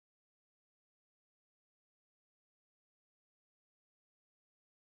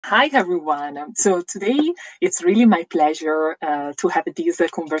Hi, everyone. So today it's really my pleasure to have this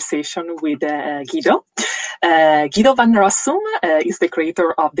conversation with Guido. Guido van Rossum is the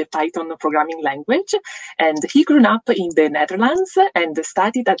creator of the Python programming language, and he grew up in the Netherlands and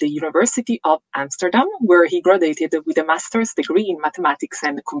studied at the University of Amsterdam, where he graduated with a master's degree in mathematics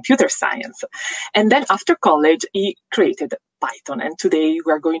and computer science. And then after college, he created Python, and today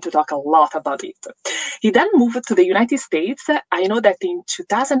we're going to talk a lot about it. He then moved to the United States. I know that in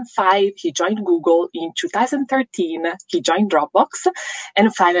 2005 he joined Google, in 2013 he joined Dropbox,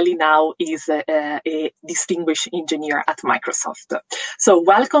 and finally now is a distinguished engineer at Microsoft. So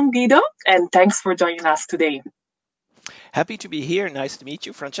welcome, Guido, and thanks for joining us today. Happy to be here. Nice to meet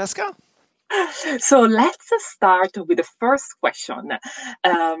you, Francesca. So let's start with the first question.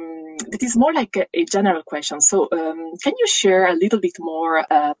 It is more like a general question. So can you share a little bit more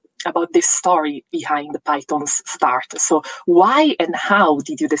about the story behind Python's start? So why and how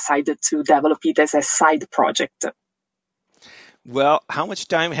did you decide to develop it as a side project? Well, how much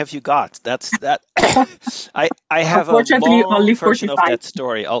time have you got? That's that. I have a Unfortunately, long only version of 45. that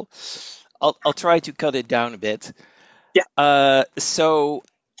story. I'll try to cut it down a bit. Yeah. So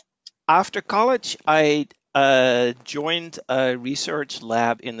after college, I joined a research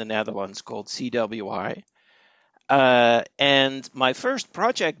lab in the Netherlands called CWI. And my first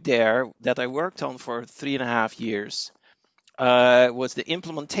project there that I worked on for 3.5 years was the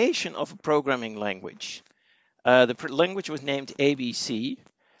implementation of a programming language. The language was named ABC.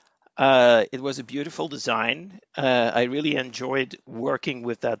 It was a beautiful design. I really enjoyed working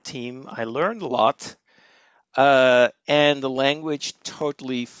with that team. I learned a lot. And the language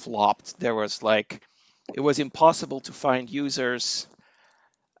totally flopped. It was impossible to find users.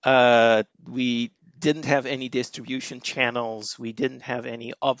 We didn't have any distribution channels. We didn't have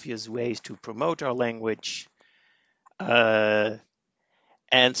any obvious ways to promote our language.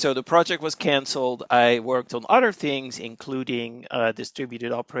 And so the project was canceled. I worked on other things, including a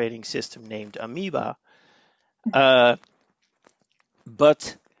distributed operating system named Amoeba.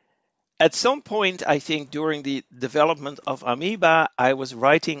 But at some point, I think during the development of Amoeba, I was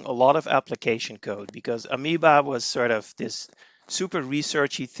writing a lot of application code because Amoeba was sort of this super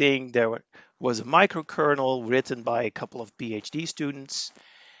researchy thing. There was a microkernel written by a couple of PhD students.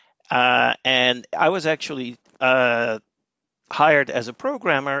 And I was actually hired as a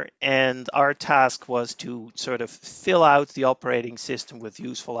programmer, and our task was to sort of fill out the operating system with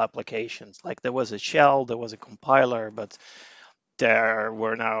useful applications. Like there was a shell, there was a compiler, but there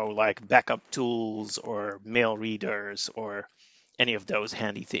were no like backup tools or mail readers or any of those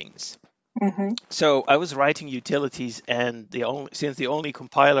handy things. Mm-hmm. So I was writing utilities, and since the only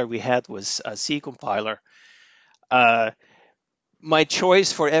compiler we had was a C compiler, my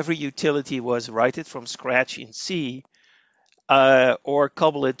choice for every utility was write it from scratch in C, or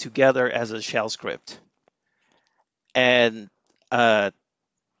cobble it together as a shell script. And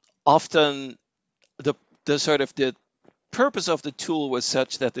often the sort of the purpose of the tool was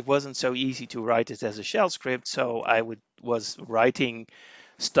such that it wasn't so easy to write it as a shell script. So I was writing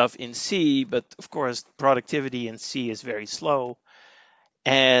stuff in C, but of course productivity in C is very slow.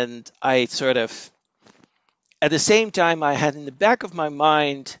 And I sort of, at the same time, I had in the back of my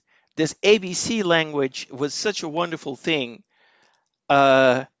mind, this ABC language was such a wonderful thing.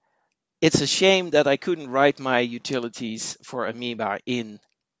 It's a shame that I couldn't write my utilities for Amoeba in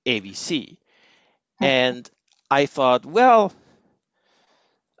ABC. And I thought, well,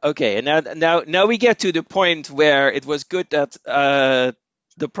 okay, and now we get to the point where it was good that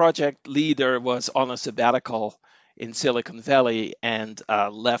the project leader was on a sabbatical in Silicon Valley and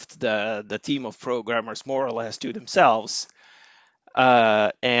left the team of programmers more or less to themselves.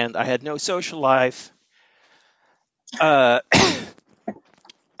 And I had no social life.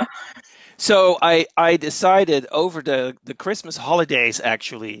 So I decided over the Christmas holidays,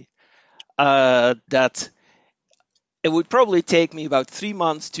 actually, that it would probably take me about 3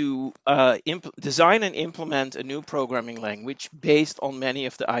 months to design and implement a new programming language based on many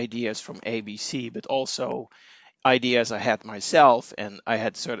of the ideas from ABC, but also ideas I had myself. And I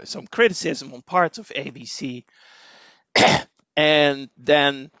had sort of some criticism on parts of ABC. And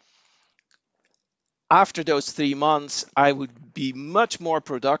then after those 3 months, I would be much more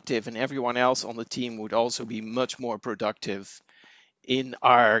productive, and everyone else on the team would also be much more productive in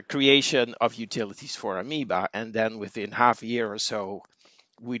our creation of utilities for Amoeba. And then within half a year or so,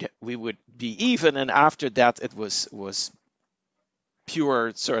 we would be even. And after that, it was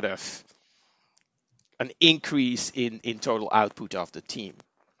pure sort of an increase in total output of the team.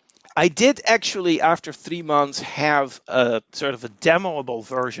 I did actually, after 3 months, have a sort of a demoable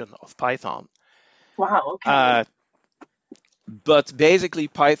version of Python. Wow. Okay. but basically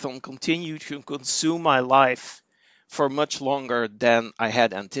Python continued to consume my life for much longer than I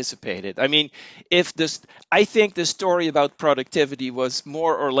had anticipated. I mean, I think the story about productivity was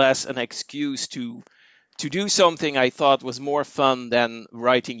more or less an excuse to do something I thought was more fun than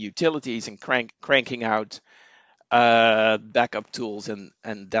writing utilities and cranking out backup tools and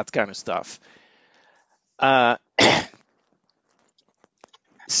that kind of stuff.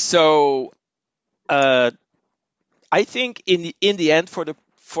 So I think in the end for the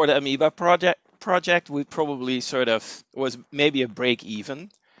Amoeba project we probably sort of was maybe a break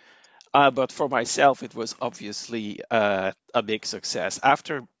even, but for myself it was obviously a big success.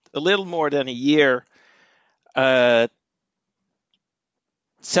 After a little more than a year,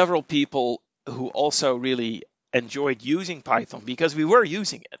 several people who also really enjoyed using Python, because we were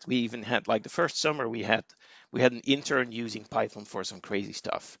using it. We even had, like, the first summer we had an intern using Python for some crazy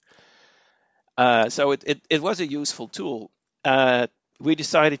stuff. So it was a useful tool. We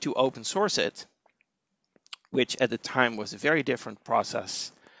decided to open source it, which at the time was a very different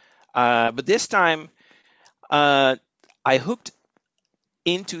process. But this time I hooked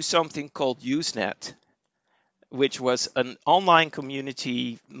into something called Usenet, which was an online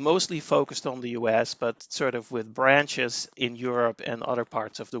community mostly focused on the US, but sort of with branches in Europe and other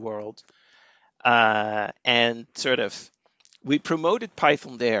parts of the world. And sort of we promoted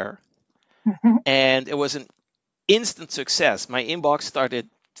Python there, and it was an instant success. My inbox started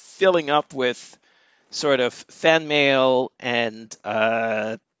filling up with sort of fan mail and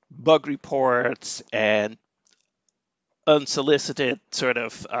bug reports and unsolicited sort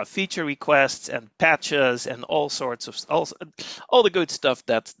of feature requests and patches and all sorts of all the good stuff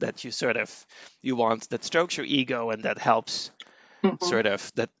that you want, that strokes your ego and that helps sort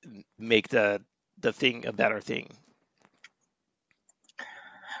of that make the thing a better thing.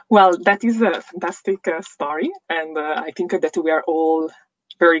 Well, that is a fantastic story, and I think that we are all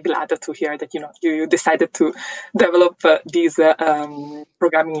very glad to hear that you decided to develop this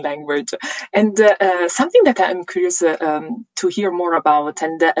programming language. And something that I'm curious to hear more about,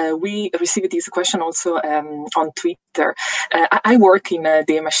 and we received this question also on Twitter. I work in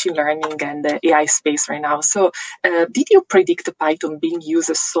the machine learning and AI space right now. So did you predict Python being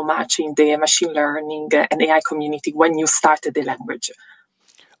used so much in the machine learning and AI community when you started the language?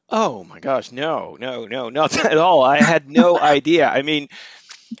 Oh my gosh, no, not at all. I had no idea. I mean,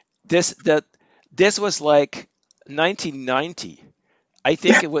 this was like 1990. I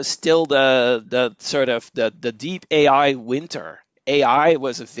think it was still the sort of the deep AI winter. AI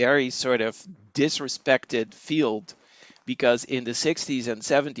was a very sort of disrespected field because in the 60s and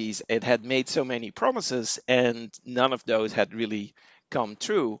 70s it had made so many promises and none of those had really come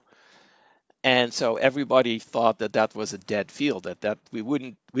true. And so everybody thought that was a dead field, that we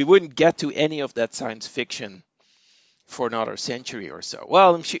wouldn't get to any of that science fiction for another century or so.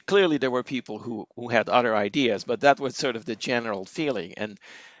 Well, clearly there were people who had other ideas, but that was sort of the general feeling. And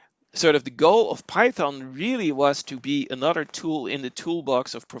sort of the goal of Python really was to be another tool in the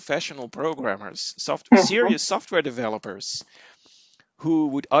toolbox of professional programmers, serious software developers who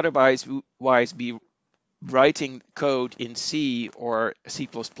would otherwise be writing code in C or C++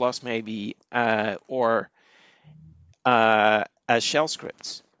 maybe, or as shell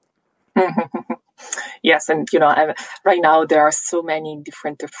scripts. Yes, and right now there are so many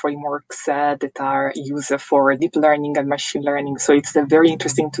different frameworks that are used for deep learning and machine learning. So it's very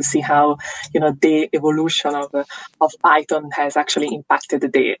interesting to see how the evolution of Python has actually impacted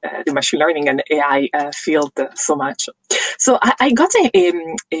the machine learning and AI field so much. So I got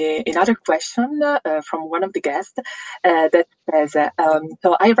another question from one of the guests that says,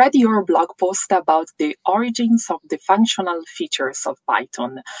 so I read your blog post about the origins of the functional features of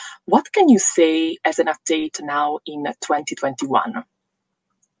Python. What can you say as an update now in 2021?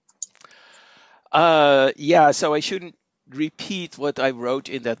 Yeah, so I shouldn't repeat what I wrote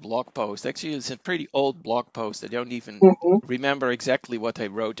in that blog post. Actually, it's a pretty old blog post. I don't even remember exactly what I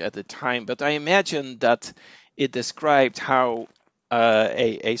wrote at the time, but I imagine that it described how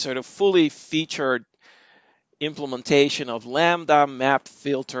a sort of fully featured implementation of Lambda, map,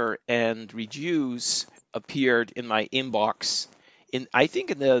 filter, and reduce appeared in my inbox I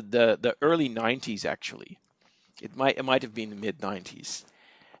think in the early 90s, actually. It might have been the mid 90s.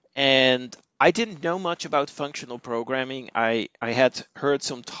 And I didn't know much about functional programming. I had heard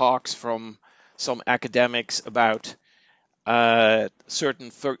some talks from some academics about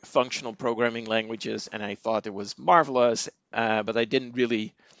certain functional programming languages, and I thought it was marvelous, but I didn't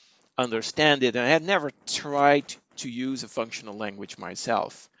really understand it, and I had never tried to use a functional language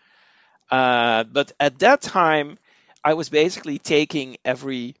myself. But at that time, I was basically taking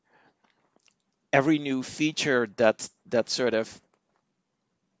every every new feature that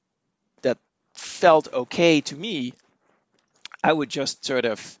felt okay to me, I would just sort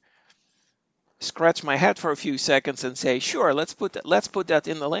of scratch my head for a few seconds and say, sure, let's put that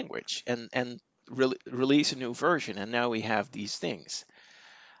in the language and release a new version. And now we have these things.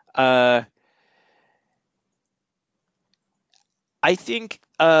 I think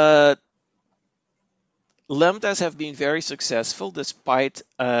lambdas have been very successful despite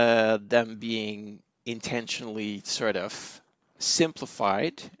them being intentionally sort of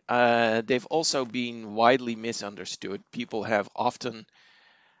simplified. They've also been widely misunderstood. People have often,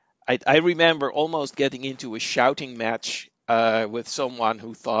 I remember almost getting into a shouting match with someone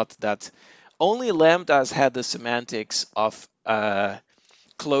who thought that only lambdas had the semantics of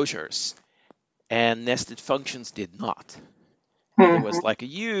closures and nested functions did not. And there was like a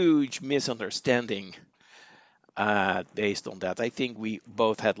huge misunderstanding based on that. I think we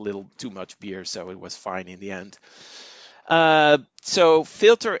both had a little too much beer, so it was fine in the end. So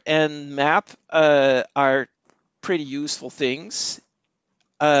filter and map are pretty useful things,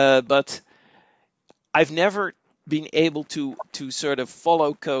 but I've never been able to sort of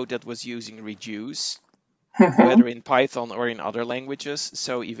follow code that was using reduce, whether in Python or in other languages.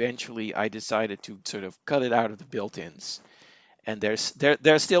 So eventually I decided to sort of cut it out of the built-ins. And there's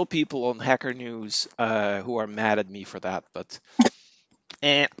still people on Hacker News who are mad at me for that, but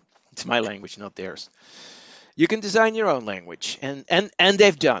it's my language, not theirs. You can design your own language, and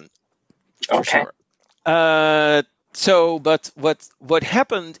they've done, for sure. But what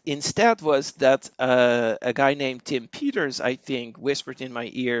happened instead was that a guy named Tim Peters, I think, whispered in my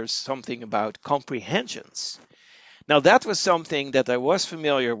ears something about comprehensions. Now that was something that I was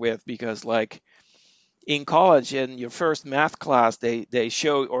familiar with because, like, in college, in your first math class, they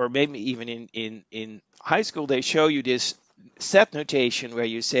show, or maybe even in high school, they show you this set notation where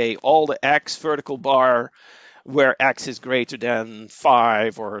you say all the x vertical bar where x is greater than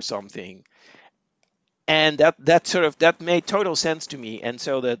 5 or something. And that made total sense to me. And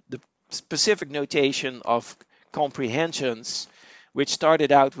so the specific notation of comprehensions, which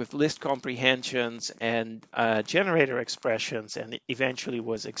started out with list comprehensions and generator expressions, and eventually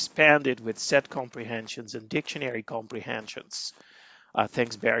was expanded with set comprehensions and dictionary comprehensions.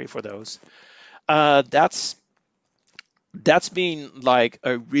 Thanks, Barry, for those. That's been like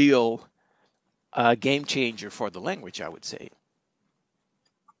a real game changer for the language, I would say.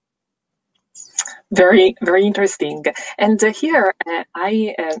 Very, very interesting. And here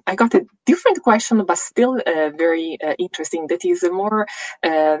I got a different question, but still very interesting. That is a more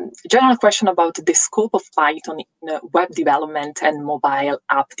general question about the scope of Python in web development and mobile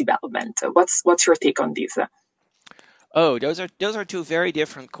app development. What's your take on this? Oh, those are two very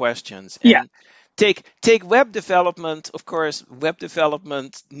different questions. And yeah. Take web development. Of course, web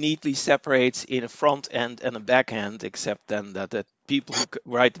development neatly separates in a front end and a back end, except then that the people who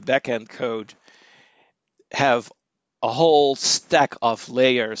write the back end code have a whole stack of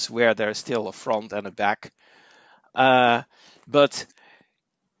layers where there's still a front and a back. But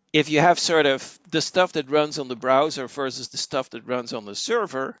if you have sort of the stuff that runs on the browser versus the stuff that runs on the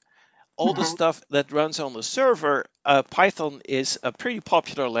server, all the stuff that runs on the server, Python is a pretty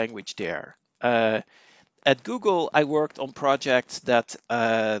popular language there. At Google, I worked on projects that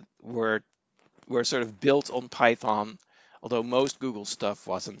were sort of built on Python, although most Google stuff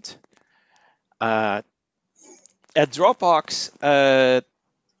wasn't. At Dropbox,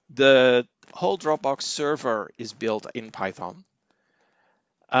 the whole Dropbox server is built in Python.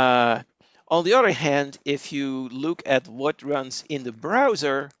 On the other hand, if you look at what runs in the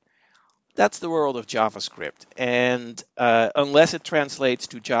browser, that's the world of JavaScript. And unless it translates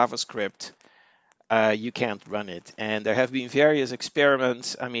to JavaScript, you can't run it. And there have been various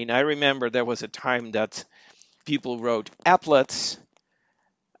experiments. I mean, I remember there was a time that people wrote applets.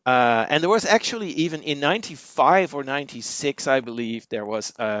 And there was actually, even in 95 or 96, I believe, there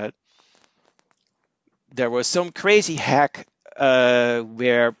was some crazy hack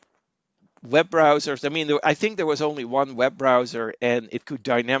where web browsers, I mean, I think there was only one web browser and it could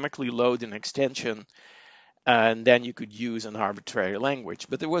dynamically load an extension and then you could use an arbitrary language.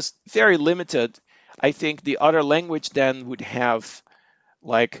 But it was very limited. I think the other language then would have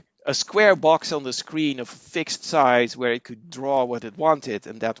like a square box on the screen of a fixed size where it could draw what it wanted,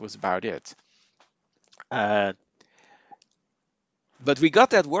 and that was about it. But we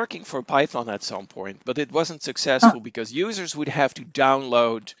got that working for Python at some point, but it wasn't successful because users would have to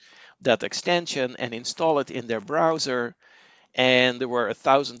download that extension and install it in their browser, and there were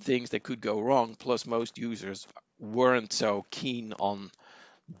 1,000 things that could go wrong, plus most users weren't so keen on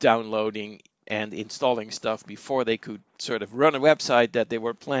downloading and installing stuff before they could sort of run a website that they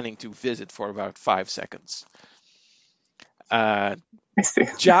were planning to visit for about 5 seconds. I see.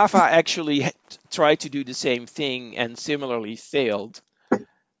 Java actually tried to do the same thing and similarly failed.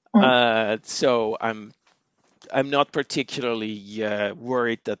 So I'm not particularly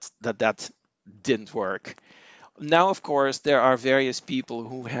worried that didn't work. Now, of course, there are various people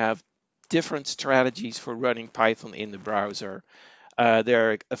who have different strategies for running Python in the browser.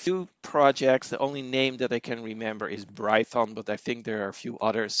 There are a few projects. The only name that I can remember is Brython, but I think there are a few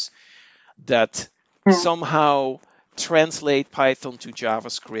others that somehow translate Python to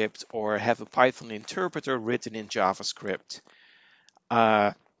JavaScript or have a Python interpreter written in JavaScript.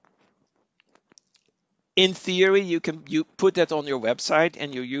 In theory, you put that on your website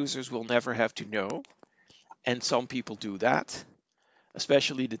and your users will never have to know. And some people do that.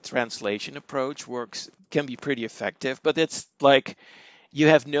 Especially the translation approach can be pretty effective, but it's like you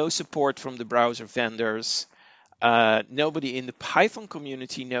have no support from the browser vendors. Nobody in the Python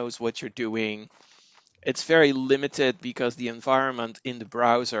community knows what you're doing. It's very limited because the environment in the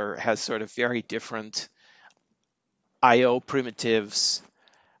browser has sort of very different I/O primitives.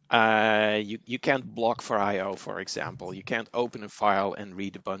 You can't block for I/O, for example. You can't open a file and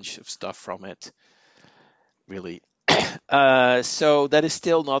read a bunch of stuff from it, really. So that is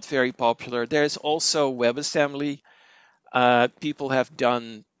still not very popular. There's also WebAssembly. People have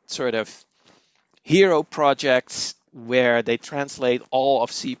done sort of hero projects where they translate all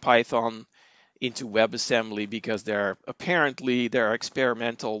of CPython into WebAssembly because there are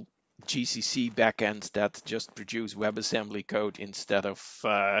experimental GCC backends that just produce WebAssembly code instead of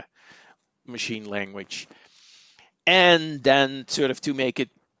machine language. And then sort of to make it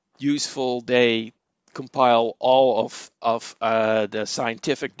useful, they compile all of the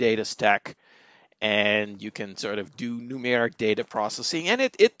scientific data stack, and you can sort of do numeric data processing, and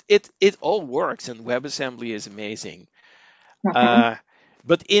it all works, and WebAssembly is amazing.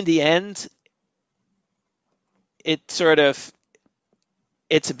 But in the end, it's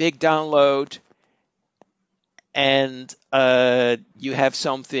a big download, and you have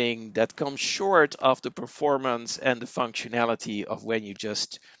something that comes short of the performance and the functionality of when you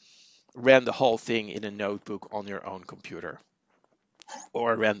just ran the whole thing in a notebook on your own computer,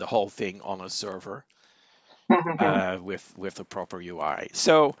 or ran the whole thing on a server with a proper UI.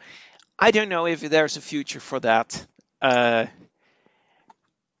 So I don't know if there's a future for that. I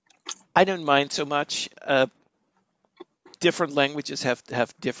don't mind so much. Different languages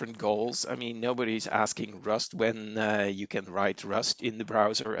have different goals. I mean, nobody's asking Rust when you can write Rust in the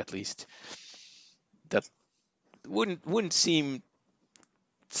browser. At least that wouldn't seem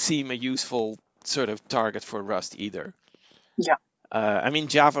a useful sort of target for Rust either. Yeah. I mean,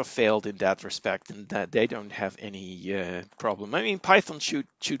 Java failed in that respect, and that they don't have any problem. I mean, Python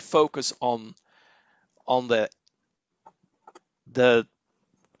should focus on the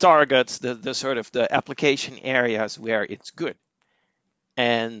targets, the sort of the application areas where it's good.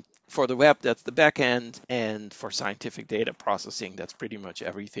 And for the web, that's the backend, and for scientific data processing, that's pretty much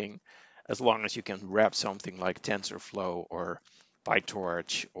everything, as long as you can wrap something like TensorFlow or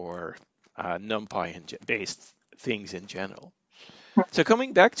PyTorch or NumPy-based things in general. So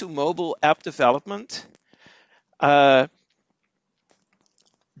coming back to mobile app development, that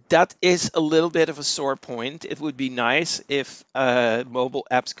is a little bit of a sore point. It would be nice if mobile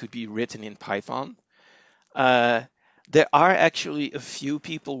apps could be written in Python. There are actually a few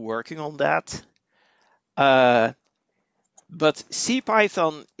people working on that. But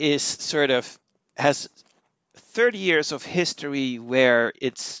CPython has 30 years of history where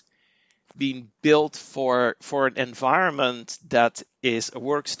it's been built for an environment that is a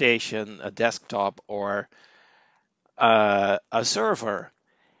workstation, a desktop, or a server,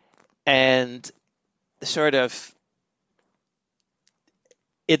 and sort of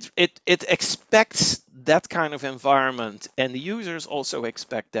it expects that kind of environment, and the users also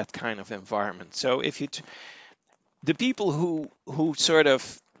expect that kind of environment. So if the people who sort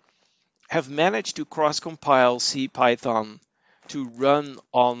of have managed to cross-compile CPython to run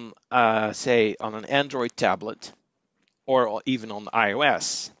on, say, on an Android tablet or even on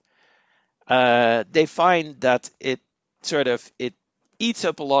iOS, they find that it eats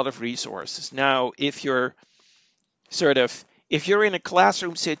up a lot of resources. Now, if you're in a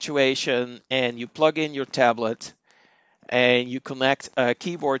classroom situation and you plug in your tablet and you connect a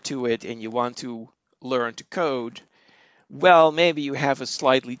keyboard to it and you want to learn to code, well, maybe you have a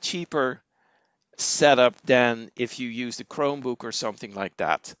slightly cheaper setup than if you use the Chromebook or something like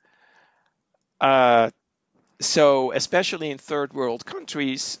that. So especially in third world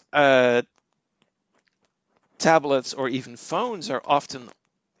countries, tablets or even phones are often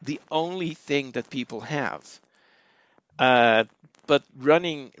the only thing that people have. But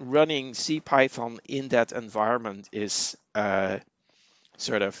running CPython in that environment is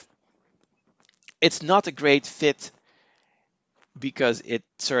it's not a great fit, because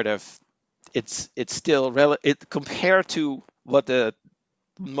it's still compared to what the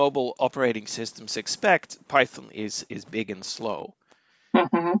mobile operating systems expect. Python is big and slow.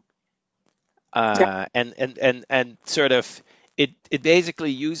 Mm-hmm. Yeah. And it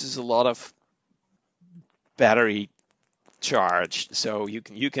basically uses a lot of battery charge. So you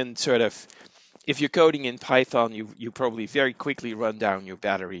can if you're coding in Python, you probably very quickly run down your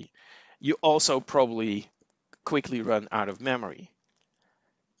battery. You also probably quickly run out of memory.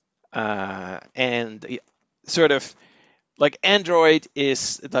 And like Android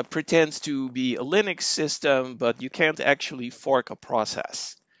that pretends to be a Linux system, but you can't actually fork a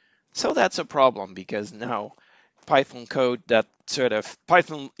process. So that's a problem, because now Python code that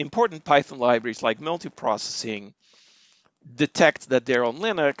important Python libraries like multiprocessing detect that they're on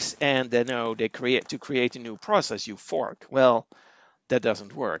Linux, and they know to create a new process, you fork. Well, that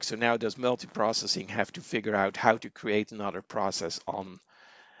doesn't work. So now does multiprocessing have to figure out how to create another process on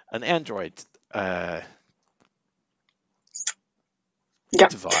an Android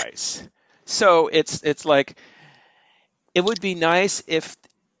device? So it's like, it would be nice if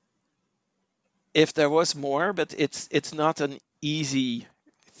there was more, but it's not an easy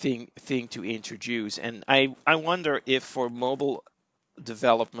thing to introduce. And I wonder if for mobile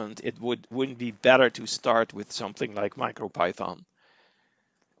development it wouldn't be better to start with something like MicroPython,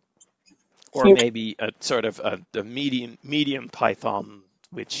 or maybe a medium Python,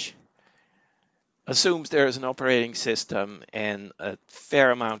 which assumes there is an operating system and a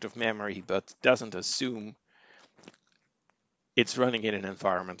fair amount of memory, but doesn't assume it's running in an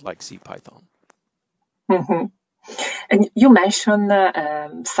environment like CPython. Mm-hmm. And you mentioned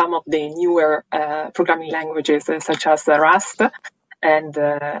some of the newer programming languages, such as Rust, and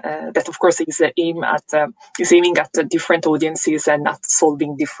that, of course, is aiming at different audiences and at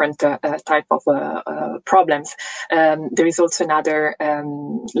solving different type of problems. There is also another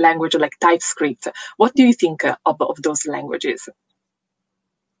language like TypeScript. What do you think of those languages?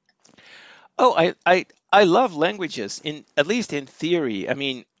 Oh, I love languages, at least in theory. I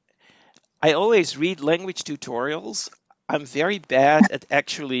mean, I always read language tutorials. I'm very bad at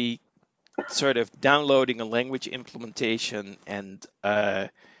actually downloading a language implementation and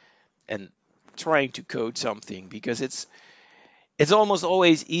trying to code something, because it's almost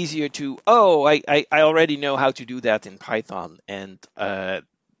always easier to, I already know how to do that in Python, and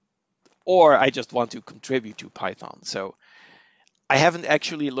or I just want to contribute to Python. So I haven't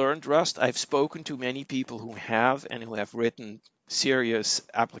actually learned Rust. I've spoken to many people who have, and who have written serious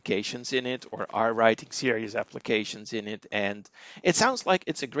applications in it, or are writing serious applications in it, and it sounds like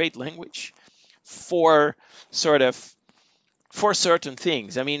it's a great language for certain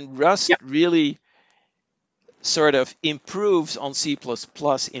things. I mean, Rust really improves on C++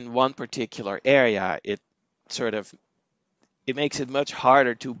 in one particular area. It makes it much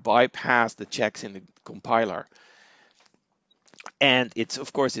harder to bypass the checks in the compiler. And it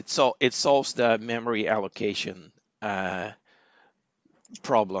solves the memory allocation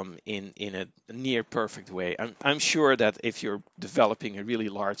problem in a near perfect way. I'm sure that if you're developing a really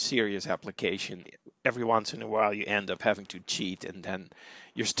large, serious application, every once in a while you end up having to cheat, and then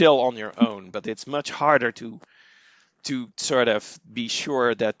you're still on your own. But it's much harder to be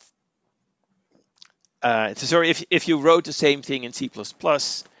sure that if you wrote the same thing in C++,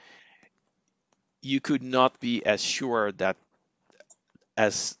 you could not be as sure that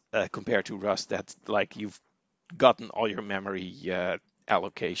as compared to Rust, that like you've gotten all your memory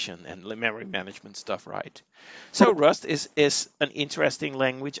allocation and memory management stuff right. So Rust is an interesting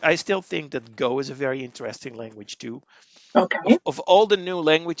language. I still think that Go is a very interesting language too. Okay. Of all the new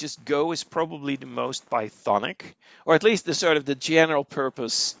languages, Go is probably the most Pythonic, or at least the general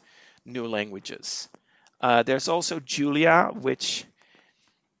purpose new languages. There's also Julia, which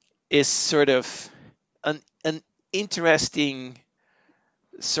is an interesting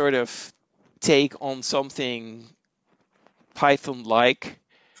take on something Python-like.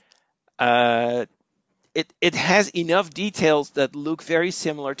 It has enough details that look very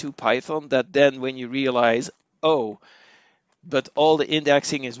similar to Python, that then when you realize, but all the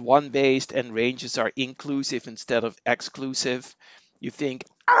indexing is one-based and ranges are inclusive instead of exclusive, you think,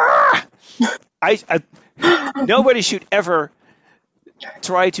 nobody should ever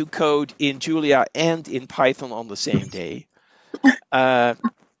try to code in Julia and in Python on the same day.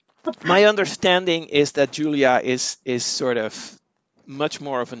 My understanding is that Julia is much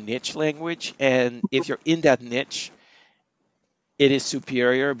more of a niche language, and if you're in that niche, it is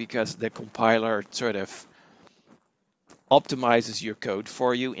superior because the compiler sort of optimizes your code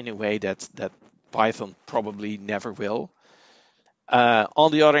for you in a way that Python probably never will.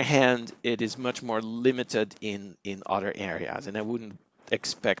 On the other hand, it is much more limited in other areas, and I wouldn't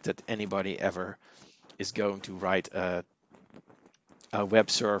expect that anybody ever is going to write a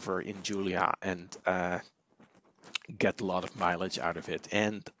web server in Julia and get a lot of mileage out of it.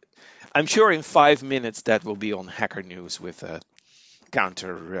 And I'm sure in 5 minutes that will be on Hacker News with a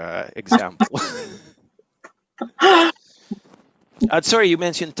counter example. Sorry, you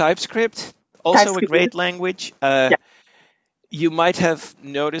mentioned TypeScript, also TypeScript. a great language. Yeah. You might have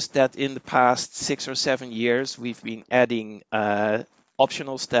noticed that in the past 6 or 7 years, we've been adding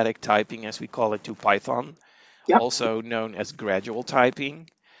optional static typing, as we call it, to Python, Yep. also known as gradual typing.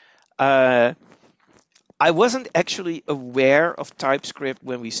 I wasn't actually aware of TypeScript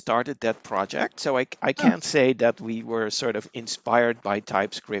when we started that project, so I can't say that we were sort of inspired by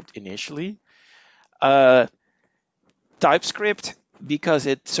TypeScript initially. TypeScript, because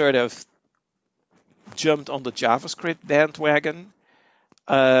it sort of jumped on the JavaScript bandwagon,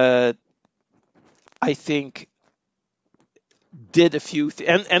 I think did a few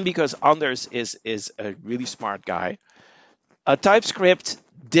and because Anders is a really smart guy, TypeScript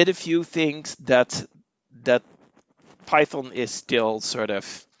did a few things that Python is still sort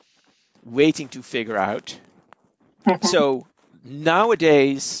of waiting to figure out. So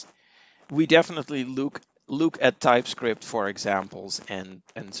nowadays we definitely look at TypeScript for examples, and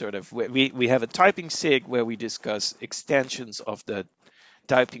sort of we have a typing sig where we discuss extensions of the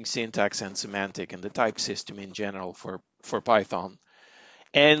typing syntax and semantic and the type system in general for Python.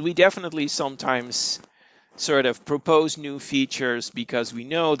 And we definitely sometimes sort of propose new features because we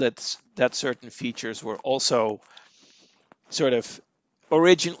know that certain features were also sort of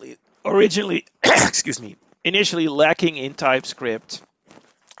originally initially lacking in TypeScript,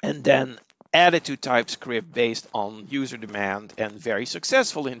 and then added to TypeScript based on user demand and very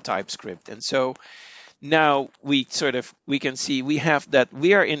successful in TypeScript. And so now we can see we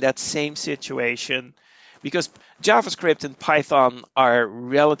are in that same situation, because JavaScript and Python are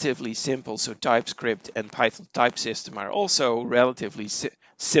relatively simple, so TypeScript and Python type system are also relatively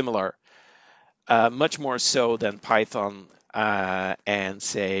similar, much more so than Python and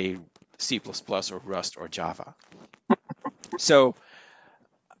say C++ or Rust or Java. So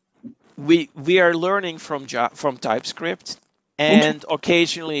we are learning from TypeScript, and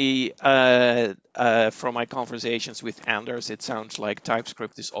occasionally from my conversations with Anders, it sounds like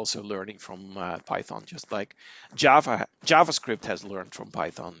TypeScript is also learning from Python, just like JavaScript has learned from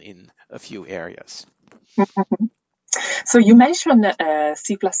Python in a few areas. So you mentioned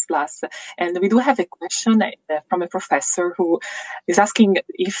C++, and we do have a question from a professor who is asking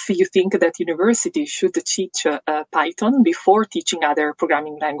if you think that universities should teach Python before teaching other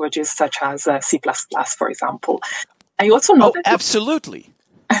programming languages such as C++, for example. I also know that absolutely.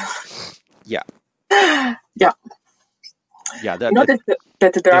 Yeah. Yeah. Yeah.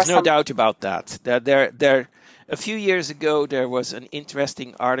 There's no doubt about that. There a few years ago there was an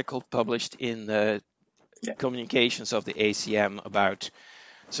interesting article published in the Communications of the ACM about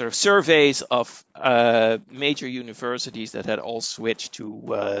sort of surveys of major universities that had all switched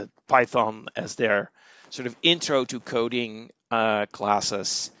to Python as their sort of intro to coding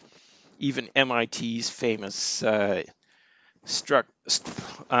classes. Even MIT's famous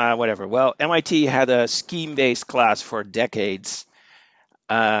whatever. Well, MIT had a scheme-based class for decades,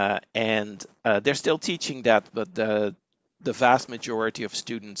 and they're still teaching that, but the vast majority of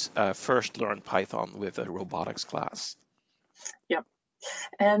students first learn Python with a robotics class. Yeah.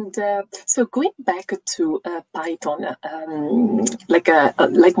 And so going back to Python, like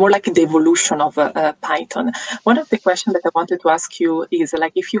more like the evolution of Python, one of the questions that I wanted to ask you is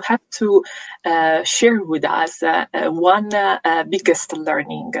like if you had to share with us one biggest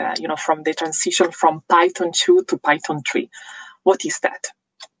learning, from the transition from Python 2 to Python 3, what is that?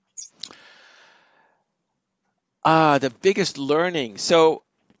 The biggest learning. So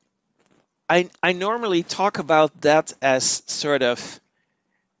I normally talk about that as sort of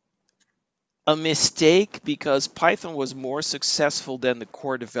a mistake because Python was more successful than the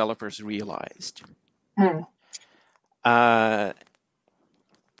core developers realized.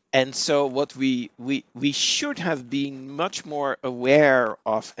 And so what we should have been much more aware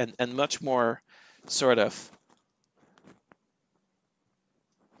of and much more sort of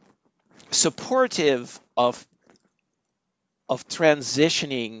supportive of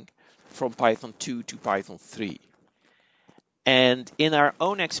transitioning from Python 2 to Python 3. And in our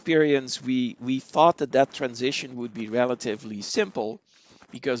own experience, we thought that transition would be relatively simple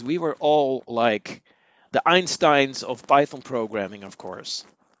because we were all like the Einsteins of Python programming, of course.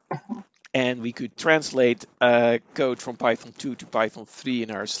 And we could translate code from Python 2 to Python 3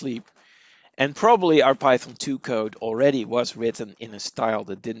 in our sleep. And probably our Python 2 code already was written in a style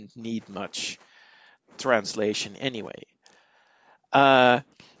that didn't need much translation anyway.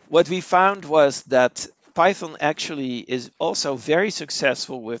 What we found was that Python actually is also very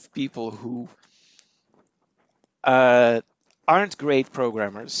successful with people who aren't great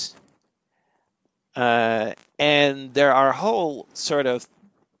programmers. And there are whole sort of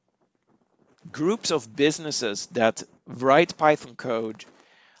groups of businesses that write Python code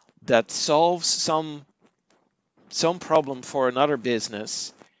that solves some problem for another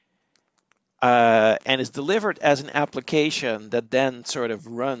business and is delivered as an application that then sort of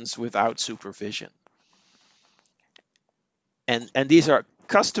runs without supervision. And these are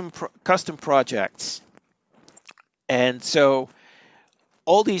custom projects. And so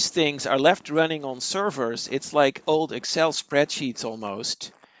all these things are left running on servers. It's like old Excel spreadsheets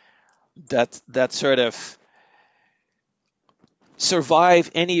almost that sort of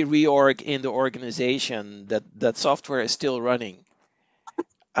survive any reorg in the organization. That software is still running.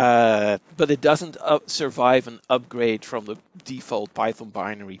 But it doesn't survive an upgrade from the default Python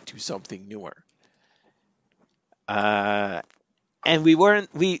binary to something newer. And we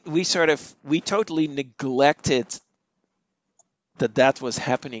totally neglected that was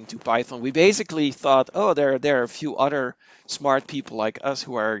happening to Python. We basically thought, oh, there are a few other smart people like us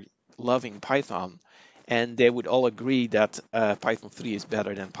who are loving Python, and they would all agree that Python 3 is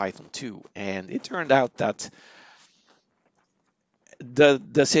better than Python 2. And it turned out that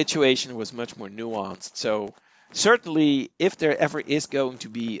the situation was much more nuanced. So certainly, if there ever is going to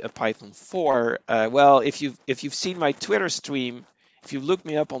be a Python 4, well, if you've seen my Twitter stream, if you look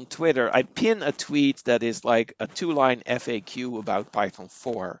me up on Twitter, I pin a tweet that is like a 2-line FAQ about Python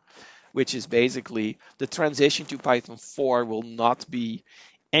 4, which is basically the transition to Python 4 will not be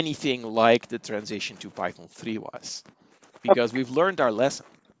anything like the transition to Python 3 was, because we've learned our lesson.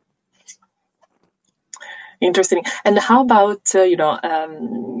 Interesting. And how about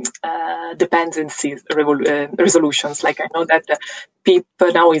dependencies resolutions? Like I know that PIP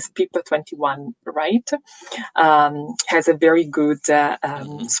now is PIP 21, right? Has a very good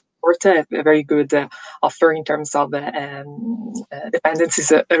support, a very good offer in terms of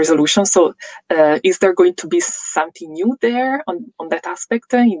dependencies resolution. So, is there going to be something new there on that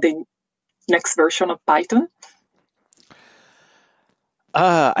aspect in the next version of Python?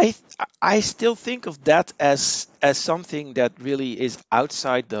 I still think of that as something that really is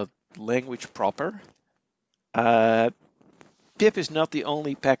outside the language proper. Pip is not the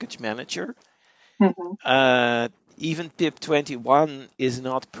only package manager. Even pip 21 is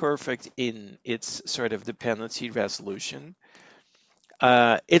not perfect in its sort of dependency resolution.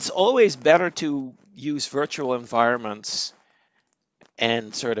 It's always better to use virtual environments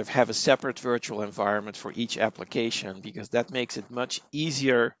and sort of have a separate virtual environment for each application, because that makes it much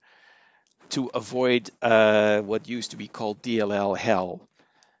easier to avoid what used to be called DLL hell,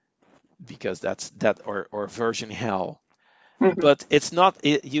 because or version hell. But it's not,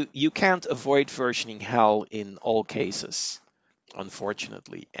 you can't avoid versioning hell in all cases,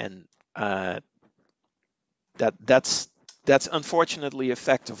 unfortunately, and that's unfortunately a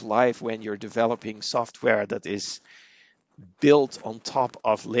fact of life when you're developing software that is built on top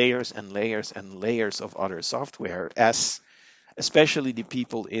of layers and layers and layers of other software, as especially the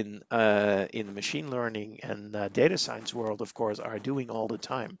people in the machine learning and data science world, of course, are doing all the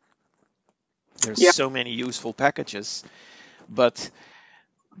time. There's so many useful packages, but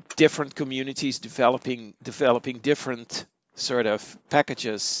different communities developing different sort of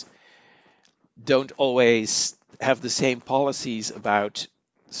packages don't always have the same policies about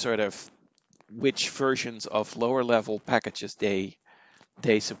sort of which versions of lower level packages they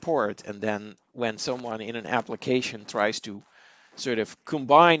support. And then when someone in an application tries to sort of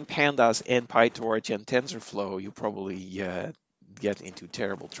combine pandas and PyTorch and TensorFlow, you probably get into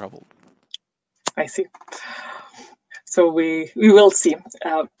terrible trouble. I see. So we will see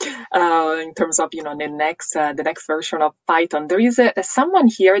in terms of the next version of Python. There is someone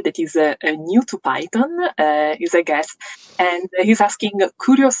here that is new to Python, is a guest, and he's asking is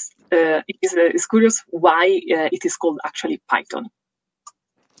curious why it is called actually Python.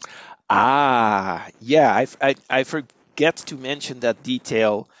 Yeah, I forget to mention that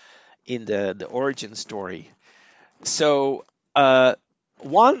detail in the origin story. So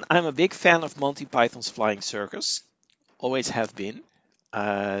one, I'm a big fan of Monty Python's Flying Circus. Always have been.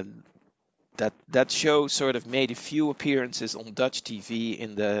 That show sort of made a few appearances on Dutch TV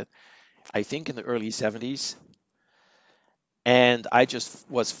in the early 70s. And I just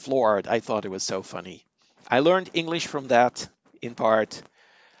was floored. I thought it was so funny. I learned English from that in part.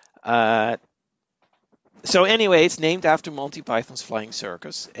 So anyway, it's named after Monty Python's Flying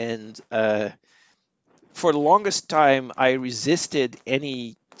Circus, and for the longest time, I resisted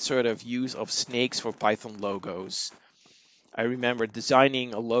any sort of use of snakes for Python logos. I remember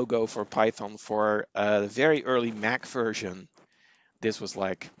designing a logo for Python for the very early Mac version. This was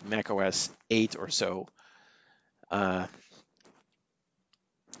like Mac OS 8 or so.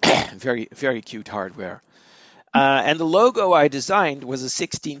 Very, very cute hardware. And the logo I designed was a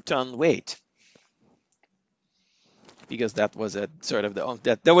 16-ton weight, because that was a sort of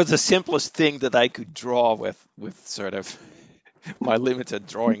that was the simplest thing that I could draw with sort of my limited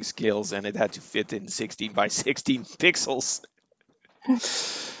drawing skills, and it had to fit in 16 by 16 pixels.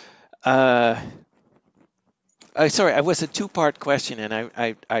 Sorry, it was a two-part question, and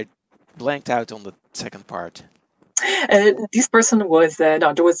I blanked out on the second part. This person was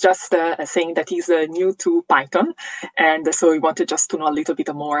no, there was just saying that he's new to Python, and so he wanted just to know a little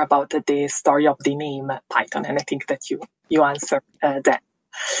bit more about the story of the name Python, and I think that you answered that.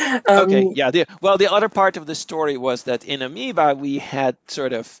 Okay, yeah. The other part of the story was that in Amoeba we had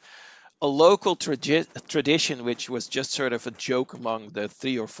sort of a local tradition, which was just sort of a joke among the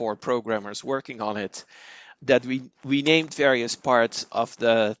 3 or 4 programmers working on it, that we named various parts of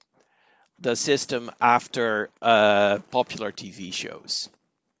the system after popular TV shows.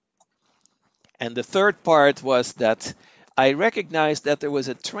 And the third part was that I recognized that there was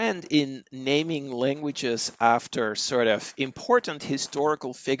a trend in naming languages after sort of important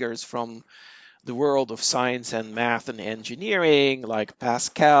historical figures from the world of science and math and engineering, like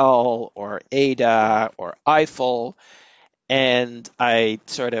Pascal or Ada or Eiffel. And I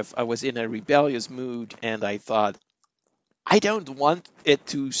was in a rebellious mood, and I thought, I don't want it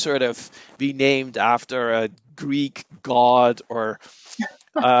to sort of be named after a Greek god or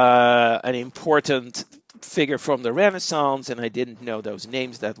an important figure from the Renaissance, and I didn't know those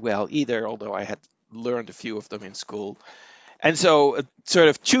names that well either, although I had learned a few of them in school. And so sort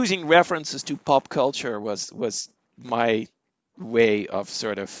of choosing references to pop culture was my way of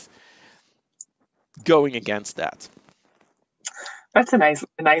sort of going against that. That's a nice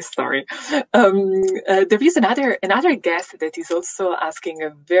story. There is another guest that is also asking a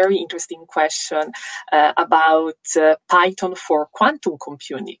very interesting question about Python for quantum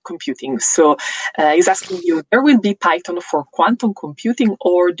computing. So he's asking you, there will be Python for quantum computing,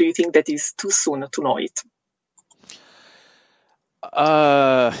 or do you think that is too soon to know it?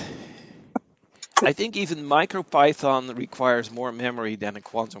 I think even MicroPython requires more memory than a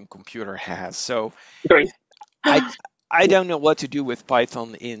quantum computer has. So Great. I don't know what to do with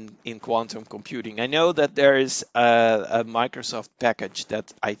Python in quantum computing. I know that there is a Microsoft package that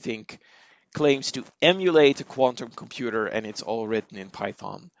I think claims to emulate a quantum computer, and it's all written in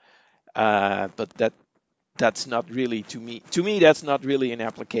Python. But that's not really, to me, that's not really an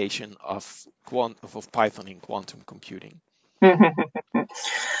application of Python in quantum computing.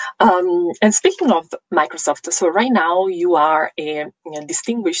 And speaking of Microsoft, so right now you are a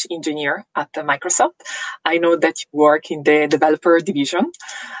distinguished engineer at Microsoft. I know that you work in the developer division.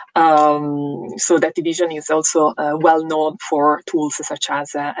 So that division is also well known for tools such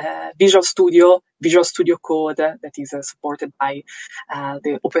as Visual Studio Code, that is supported by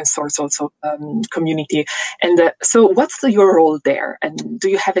the open source also community. And so what's your role there? And do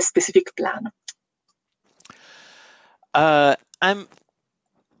you have a specific plan?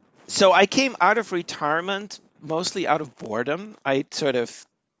 So I came out of retirement mostly out of boredom. A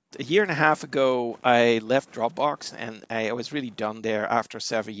year and a half ago, I left Dropbox, and I was really done there after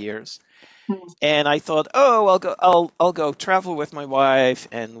 7 years. And I thought, I'll go travel with my wife,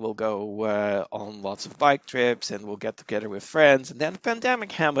 and we'll go on lots of bike trips, and we'll get together with friends. And then the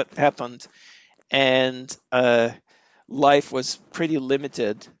pandemic happened, and life was pretty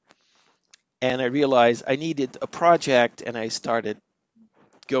limited. And I realized I needed a project, and I started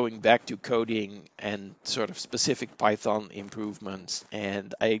going back to coding and sort of specific Python improvements.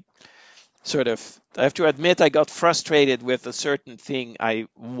 And I have to admit, I got frustrated with a certain thing I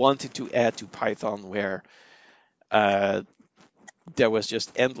wanted to add to Python, where there was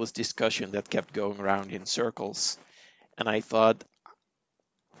just endless discussion that kept going around in circles. And I thought,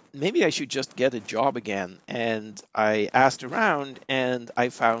 maybe I should just get a job again. And I asked around, and I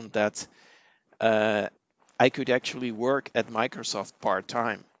found that I could actually work at Microsoft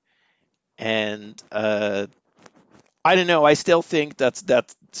part-time. And I don't know, I still think that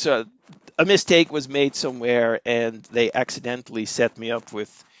a mistake was made somewhere, and they accidentally set me up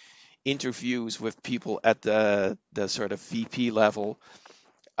with interviews with people at the sort of VP level.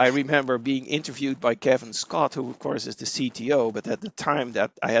 I remember being interviewed by Kevin Scott, who of course is the CTO, but at the time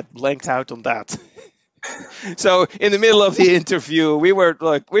that I had blanked out on that. So in the middle of the interview, we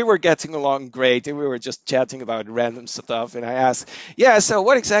were getting along great, and we were just chatting about random stuff. And I asked, "Yeah, so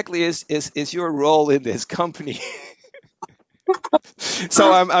what exactly is your role in this company?"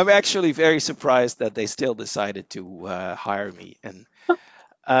 So I'm actually very surprised that they still decided to hire me. And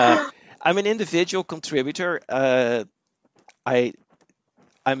uh, I'm an individual contributor. I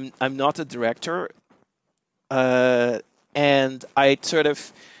I'm not a director, uh, and I sort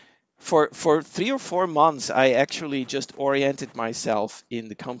of for 3 or 4 months I actually just oriented myself in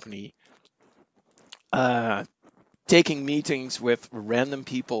the company, uh, taking meetings with random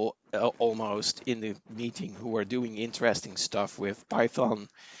people almost in the meeting who are doing interesting stuff with Python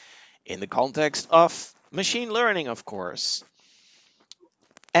in the context of machine learning, of course,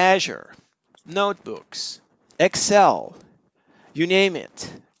 Azure, notebooks, Excel, you name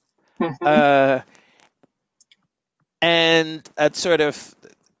it. Mhm. Uh, and at sort of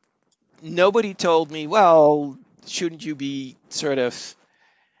nobody told me, well, shouldn't you be sort of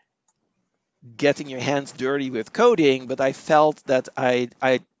getting your hands dirty with coding? But I felt that I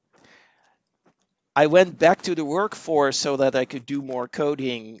went back to the workforce so that I could do more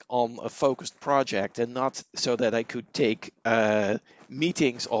coding on a focused project, and not so that I could take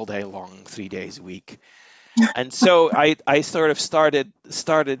meetings all day long, 3 days a week. And so I sort of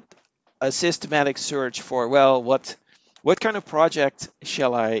started a systematic search for, well, what kind of project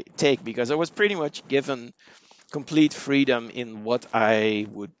shall I take? Because I was pretty much given complete freedom in what I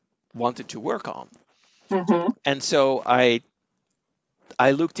would wanted to work on. Mhm. And so I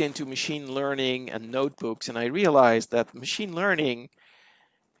looked into machine learning and notebooks, and I realized that machine learning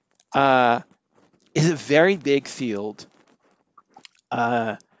uh, is a very big field,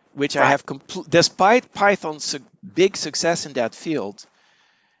 uh, which I Right. have despite Python's big success in that field.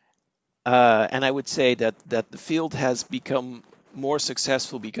 And I would say that the field has become more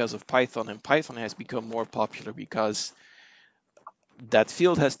successful because of Python, and Python has become more popular because that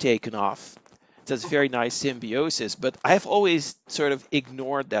field has taken off. That's very nice symbiosis, but I've always sort of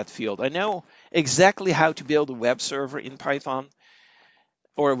ignored that field. I know exactly how to build a web server in Python,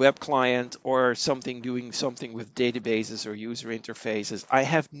 or a web client, or something doing something with databases or user interfaces. I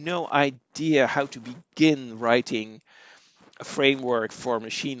have no idea how to begin writing a framework for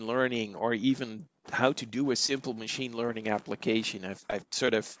machine learning, or even how to do a simple machine learning application. I've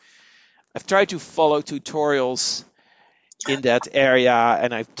tried to follow tutorials in that area,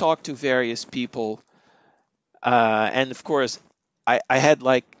 and I've talked to various people, and of course I had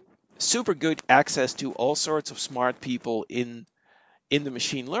like super good access to all sorts of smart people in the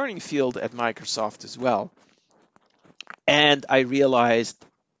machine learning field at Microsoft as well. And I realized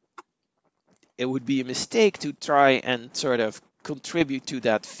it would be a mistake to try and sort of contribute to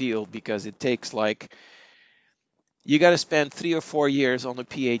that field, because it takes like, you got to spend 3 or 4 years on a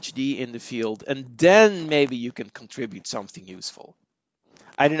PhD in the field, and then maybe you can contribute something useful.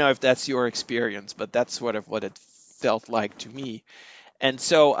 I don't know if that's your experience, but that's sort of what it felt like to me. And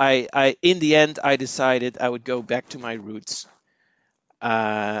so in the end, I decided I would go back to my roots,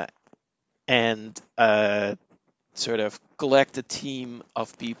 uh, and sort of collect a team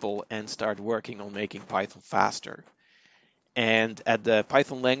of people and start working on making Python faster. And at the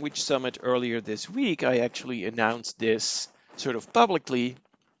Python Language Summit earlier this week, I actually announced this sort of publicly,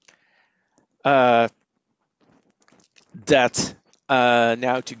 uh, that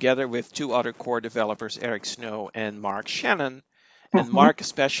now, together with two other core developers, Eric Snow and Mark Shannon, and Mhm. Mark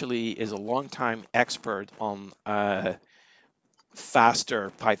especially is a longtime expert on faster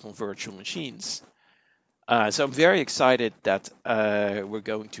Python virtual machines. So I'm very excited that we're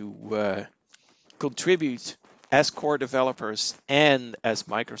going to contribute as core developers and as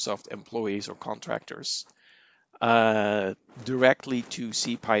Microsoft employees or contractors directly to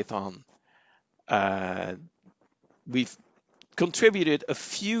CPython. We've contributed a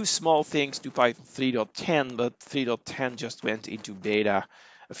few small things to Python 3.10, but 3.10 just went into beta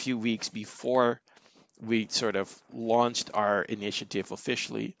a few weeks before we sort of launched our initiative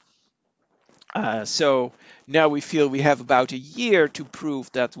officially. So now we feel we have about a year to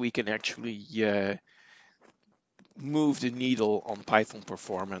prove that we can actually move the needle on Python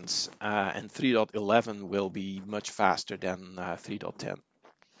performance, and 3.11 will be much faster than 3.10.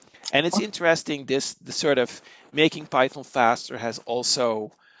 And it's interesting, the sort of making Python faster has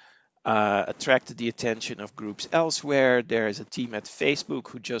also attracted the attention of groups elsewhere. There is a team at Facebook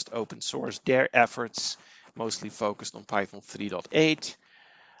who just open sourced their efforts, mostly focused on Python 3.8.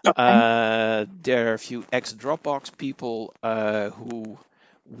 Okay. There are a few ex-Dropbox people who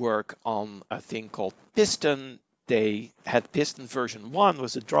work on a thing called Piston. They had Piston version 1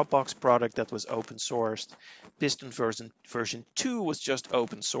 was a Dropbox product that was open sourced. Piston version 2 was just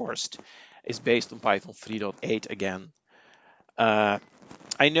open sourced. is based on Python 3.8 again.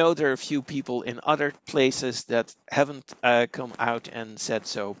 I know there are a few people in other places that haven't come out and said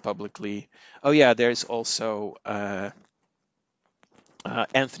so publicly. Oh yeah, there's also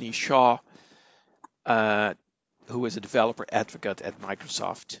Anthony Shaw, who is a developer advocate at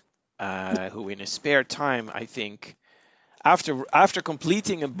Microsoft, who in his spare time, I think, after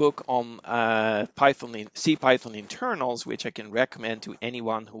completing a book on CPython internals, which I can recommend to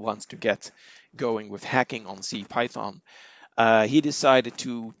anyone who wants to get going with hacking on CPython, he decided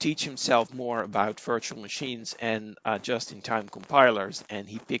to teach himself more about virtual machines and just-in-time compilers, and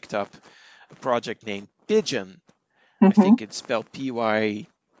he picked up a project named Pigeon. I think it's spelled Pyjion,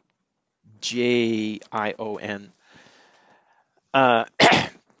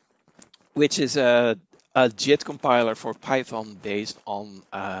 which is a JIT compiler for Python based on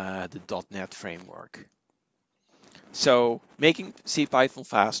the .NET framework. So making CPython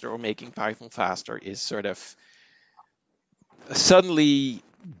faster or making Python faster is sort of suddenly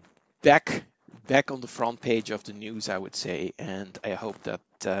back on the front page of the news, I would say, and I hope that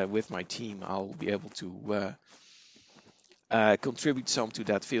with my team I'll be able to contribute some to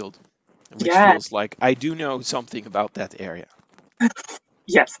that field, which feels like I do know something about that area.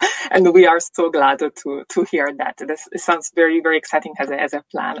 Yes, and we are so glad to hear that. It sounds very, very exciting as a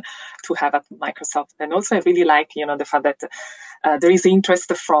plan to have at Microsoft. And also I really like, the fact that there is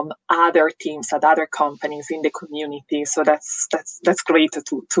interest from other teams at other companies in the community. So that's great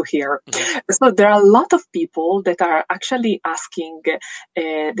to hear. Mm-hmm. So there are a lot of people that are actually asking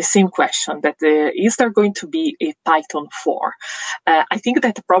the same question, that is there going to be a Python 4? I think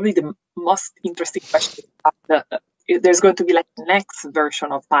that probably the most interesting question is there's going to be like the next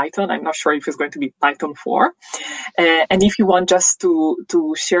version of Python. I'm not sure if it's going to be Python 4. And if you want just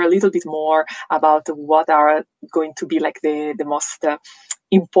to share a little bit more about what are going to be like the most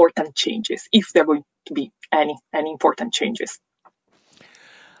important changes, if there are going to be any important changes.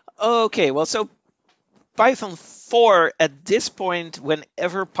 Okay, well, so Python 4 at this point,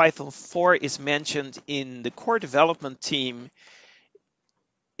 whenever Python 4 is mentioned in the core development team,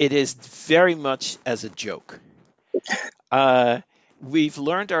 it is very much as a joke. We've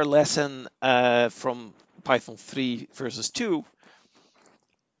learned our lesson from Python 3 versus 2,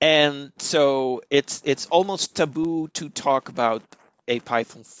 and so it's almost taboo to talk about a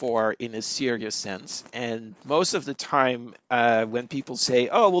Python 4 in a serious sense. And most of the time, when people say,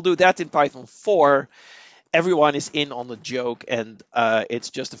 "Oh, we'll do that in Python 4," everyone is in on the joke, and it's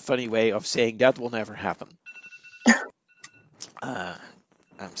just a funny way of saying that will never happen.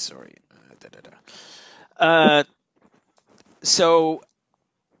 I'm sorry. So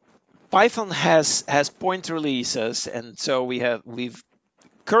Python has point releases, and so we've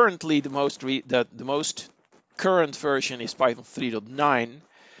currently the most current version is Python 3.9.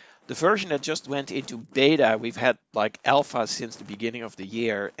 The version that just went into beta, we've had like alpha since the beginning of the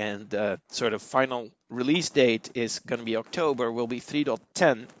year, and the sort of final release date is going to be October, will be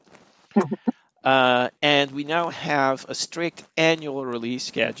 3.10. And we now have a strict annual release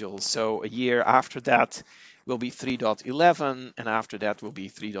schedule. So a year after that will be 3.11, and after that will be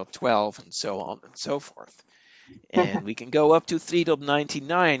 3.12, and so on and so forth. And we can go up to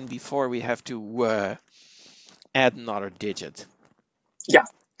 3.99 before we have to add another digit. Yeah.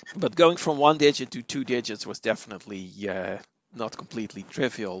 But going from 1 digit to 2 digits was definitely not completely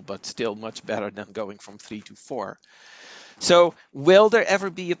trivial, but still much better than going from 3 to 4. So will there ever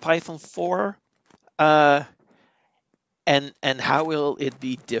be a Python 4? And how will it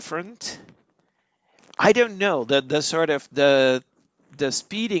be different? I don't know. The sort of the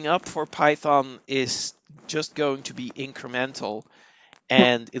speeding up for Python is just going to be incremental,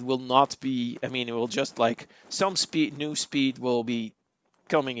 and it will not be. I mean, it will just like some new speed will be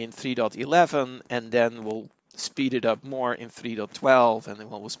coming in 3.11, and then we'll speed it up more in 3.12, and then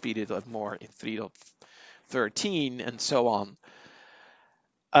we'll speed it up more in 3.13, and so on.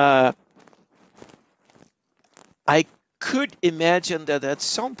 I could imagine that at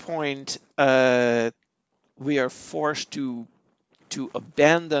some point we are forced to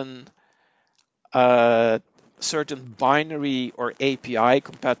abandon certain binary or API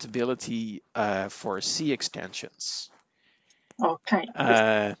compatibility for C extensions. Okay.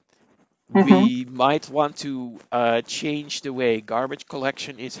 We might want to change the way garbage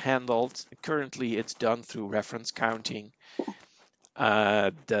collection is handled. Currently, it's done through reference counting.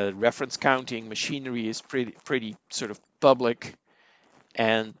 The reference counting machinery is pretty sort of public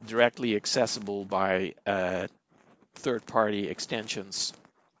and directly accessible by third-party extensions,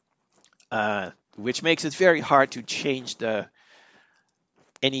 which makes it very hard to change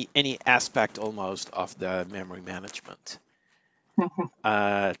any aspect almost of the memory management.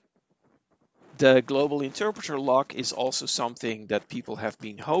 the global interpreter lock is also something that people have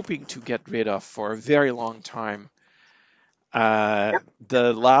been hoping to get rid of for a very long time.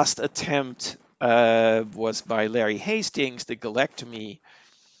 The last attempt was by Larry Hastings, the galectomy.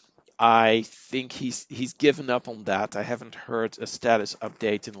 I think he's given up on that. I haven't heard a status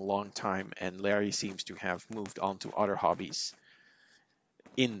update in a long time, and Larry seems to have moved on to other hobbies.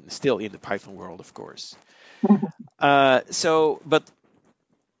 Still in the Python world, of course. But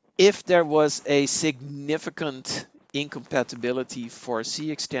if there was a significant incompatibility for C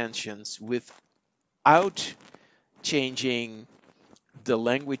extensions without changing the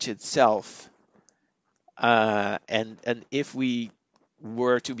language itself, and if we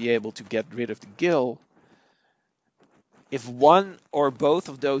were to be able to get rid of the GIL, if one or both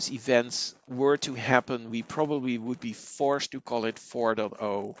of those events were to happen, we probably would be forced to call it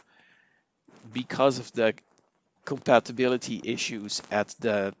 4.0 because of the compatibility issues at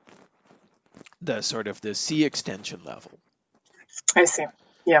the sort of the C extension level. I see.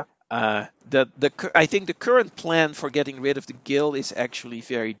 Yeah. I think the current plan for getting rid of the GIL is actually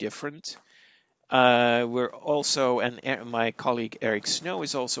very different. We're also, and my colleague Eric Snow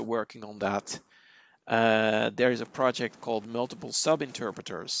is also working on that. There is a project called multiple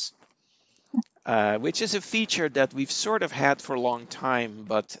subinterpreters, which is a feature that we've sort of had for a long time,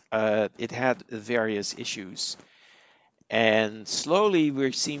 but it had various issues. And slowly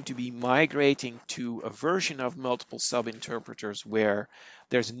we seem to be migrating to a version of multiple subinterpreters where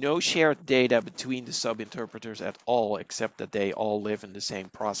there's no shared data between the subinterpreters at all, except that they all live in the same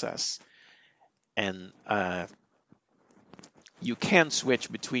process. And you can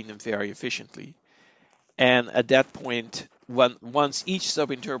switch between them very efficiently. And at that point, once each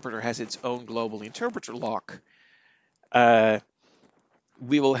subinterpreter has its own global interpreter lock,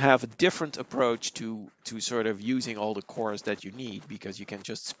 we will have a different approach to sort of using all the cores that you need, because you can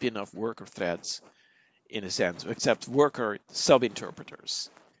just spin off worker threads in a sense, except worker subinterpreters.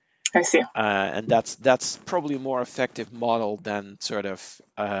 I see. And that's probably a more effective model than sort of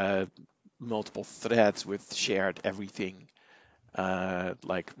multiple threads with shared everything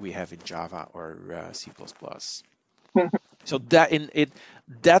like we have in Java or C++. So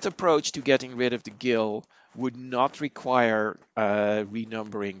that approach to getting rid of the GIL would not require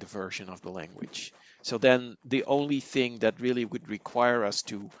renumbering the version of the language. So then the only thing that really would require us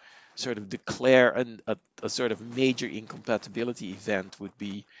to sort of declare a sort of major incompatibility event would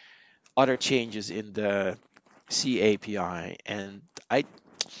be other changes in the C API. And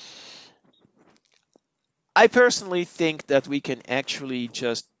I personally think that we can actually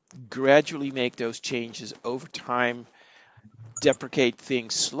just gradually make those changes over time, deprecate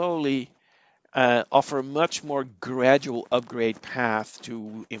things slowly, offer a much more gradual upgrade path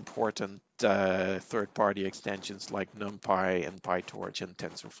to important third-party extensions like NumPy and PyTorch and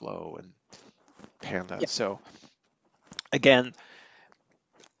TensorFlow and Panda. Yeah. So again,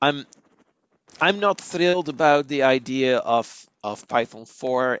 I'm not thrilled about the idea of Python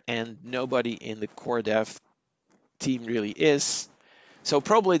 4, and nobody in the core dev team really is. So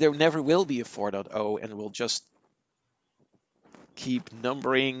probably there never will be a 4.0, and we'll just keep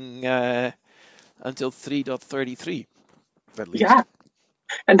numbering until 3.33, at least. Yeah,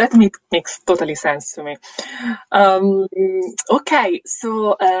 and that makes totally sense to me. Okay,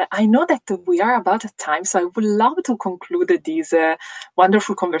 so I know that we are about at time, so I would love to conclude this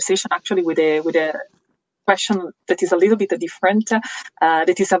wonderful conversation actually with a question that is a little bit different,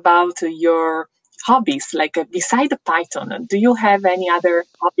 that is about your hobbies. Like beside Python, do you have any other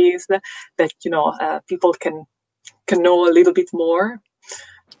hobbies that people can know a little bit more?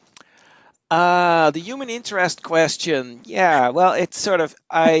 The human interest question. Yeah, well, it's sort of,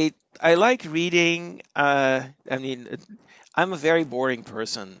 I like reading. I mean, I'm a very boring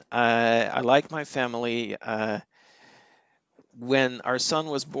person. I like my family. When our son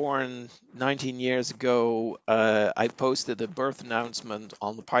was born 19 years ago, I posted a birth announcement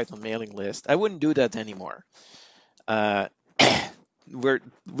on the Python mailing list. I wouldn't do that anymore. We're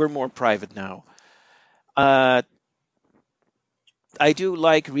more private now. I do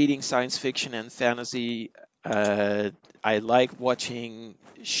like reading science fiction and fantasy. I like watching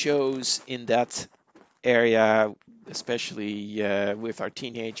shows in that area, especially with our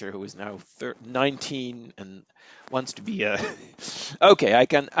teenager who is now 19 and wants to be a. Okay, I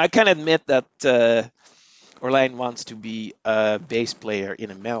can admit that Orlijn wants to be a bass player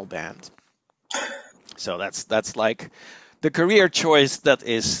in a metal band. So that's like the career choice that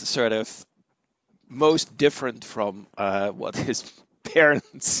is sort of most different from what his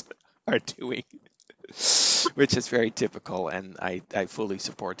parents are doing, which is very typical, and I fully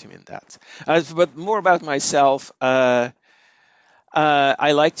support him in that. But more about myself,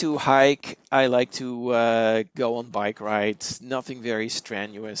 I like to hike. I like to go on bike rides. Nothing very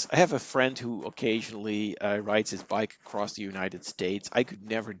strenuous. I have a friend who occasionally rides his bike across the United States. I could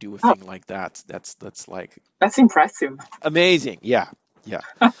never do a Oh, thing like that. That's like that's impressive. amazing. Yeah, yeah.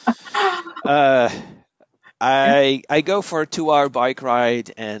 Uh, I go for a 2 hour bike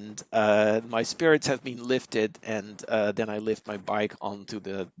ride, and my spirits have been lifted, and then I lift my bike onto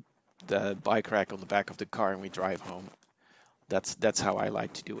the bike rack on the back of the car, and we drive home. That's how I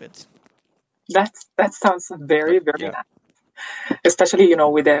like to do it. That sounds very, very Yeah. nice, especially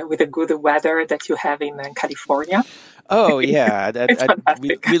with the good weather that you have in California. Oh yeah, It's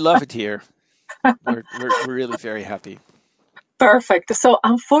fantastic. we love it here. We're really very happy. Perfect. So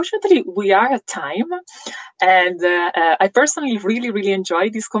unfortunately, we are at time, and I personally really, really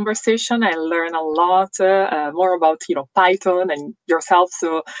enjoyed this conversation. I learned a lot more about Python and yourself.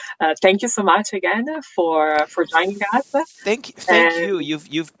 So thank you so much again for joining us. Thank And you.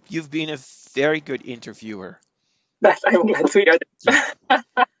 You've been a very good interviewer. that I'm glad to hear Yeah.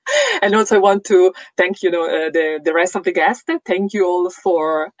 that. And also, I want to thank the rest of the guests. Thank you all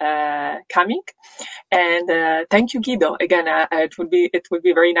for coming, and thank you, Guido. Again, it would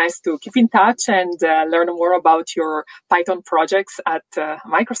be very nice to keep in touch and learn more about your Python projects at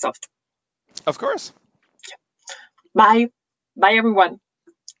Microsoft. Of course. Bye, bye, everyone.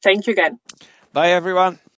 Thank you again. Bye everyone.